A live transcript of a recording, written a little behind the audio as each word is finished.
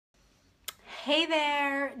Hey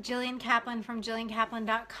there, Jillian Kaplan from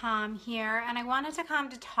JillianKaplan.com here, and I wanted to come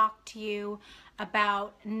to talk to you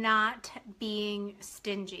about not being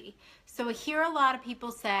stingy. So I hear a lot of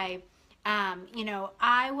people say,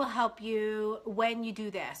 I will help you when you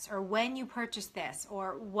do this or when you purchase this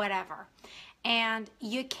or whatever. And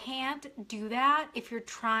you can't do that if you're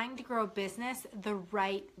trying to grow a business the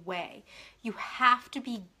right way. You have to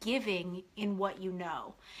be giving in what you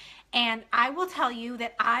know. And I will tell you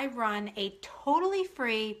that I run a totally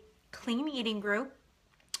free clean eating group.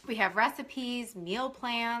 We have recipes, meal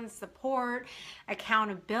plans, support,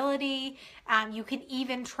 accountability. You can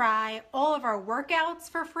even try all of our workouts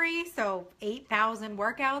for free. So 8,000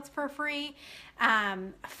 workouts for free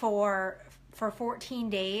for 14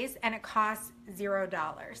 days, and it costs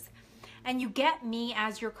 $0. And you get me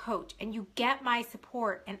as your coach, and you get my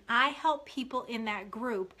support, and I help people in that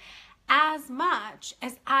group as much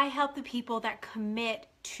as I help the people that commit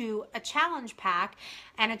to a challenge pack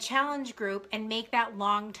and a challenge group and make that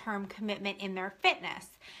long-term commitment in their fitness.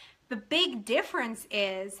 The big difference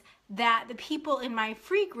is that the people in my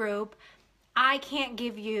free group, I can't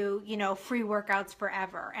give you, free workouts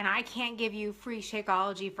forever, and I can't give you free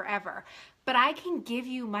Shakeology forever, but I can give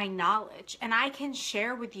you my knowledge, and I can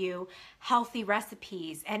share with you healthy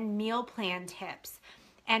recipes and meal plan tips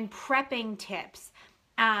and prepping tips,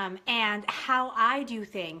 and how I do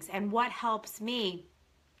things and what helps me,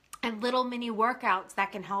 and little mini workouts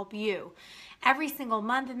that can help you. Every single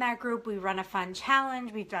month in that group, we run a fun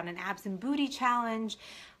challenge. We've done an abs and booty challenge.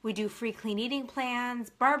 We do free clean eating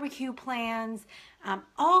plans, barbecue plans,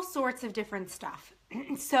 all sorts of different stuff.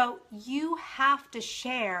 So you have to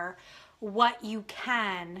share what you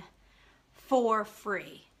can for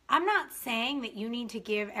free. I'm not saying that you need to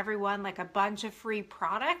give everyone like a bunch of free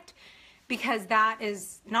product, because that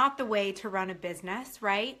is not the way to run a business,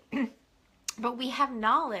 right? But we have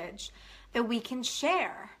knowledge that we can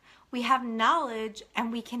share. We have knowledge and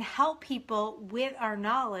we can help people with our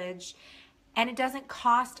knowledge, and it doesn't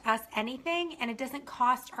cost us anything, and it doesn't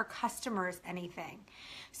cost our customers anything.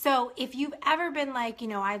 So if you've ever been like,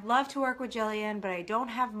 I'd love to work with Jillian, but I don't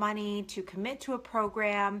have money to commit to a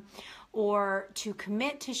program or to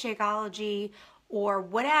commit to Shakeology or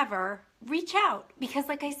whatever, reach out, because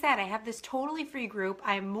like I said, I have this totally free group.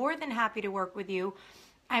 I'm more than happy to work with you.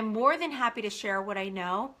 I'm more than happy to share what I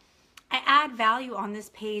know. I add value on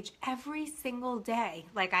this page every single day.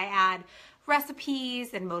 Like I add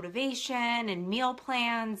recipes and motivation and meal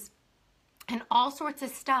plans and all sorts of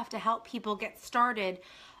stuff to help people get started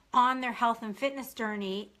on their health and fitness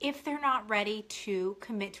journey if they're not ready to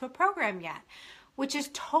commit to a program yet, which is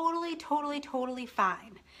totally, totally, totally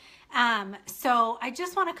fine. So I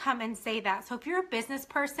just want to come and say that. So if you're a business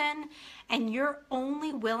person and you're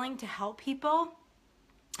only willing to help people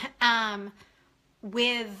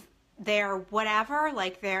with their whatever,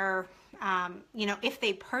 like their, if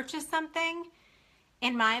they purchase something,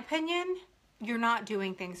 in my opinion, you're not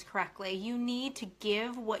doing things correctly. You need to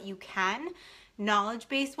give what you can,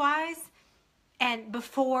 knowledge-based wise, and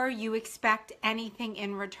before you expect anything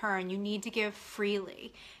in return, you need to give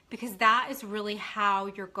freely, because that is really how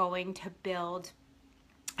you're going to build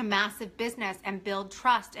a massive business and build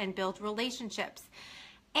trust and build relationships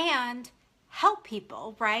and help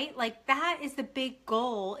people, right? Like that is the big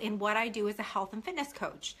goal in what I do as a health and fitness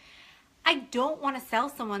coach. I don't want to sell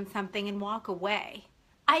someone something and walk away.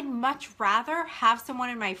 I'd much rather have someone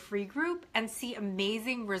in my free group and see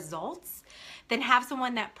amazing results than have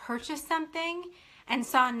someone that purchased something and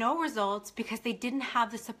saw no results because they didn't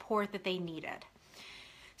have the support that they needed.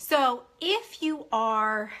 So if you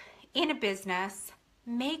are in a business,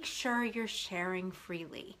 make sure you're sharing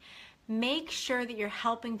freely. Make sure that you're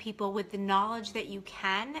helping people with the knowledge that you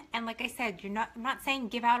can. And like I said, I'm not saying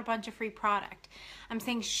give out a bunch of free product. I'm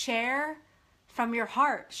saying share from your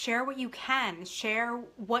heart. Share what you can. Share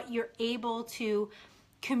what you're able to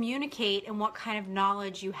communicate and what kind of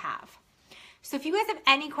knowledge you have. So if you guys have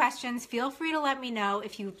any questions, feel free to let me know.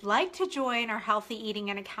 If you'd like to join our healthy eating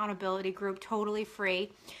and accountability group, totally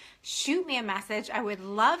free, shoot me a message. I would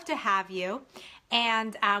love to have you.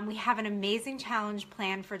 And we have an amazing challenge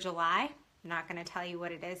planned for July. I'm not going to tell you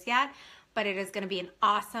what it is yet, but it is going to be an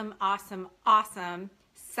awesome, awesome, awesome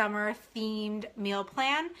summer themed meal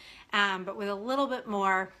plan, but with a little bit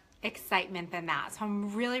more excitement than that. So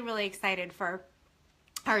I'm really, really excited for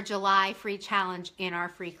our July free challenge in our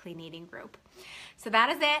free clean eating group. So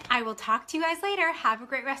that is it. I will talk to you guys later. Have a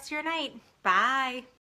great rest of your night. Bye.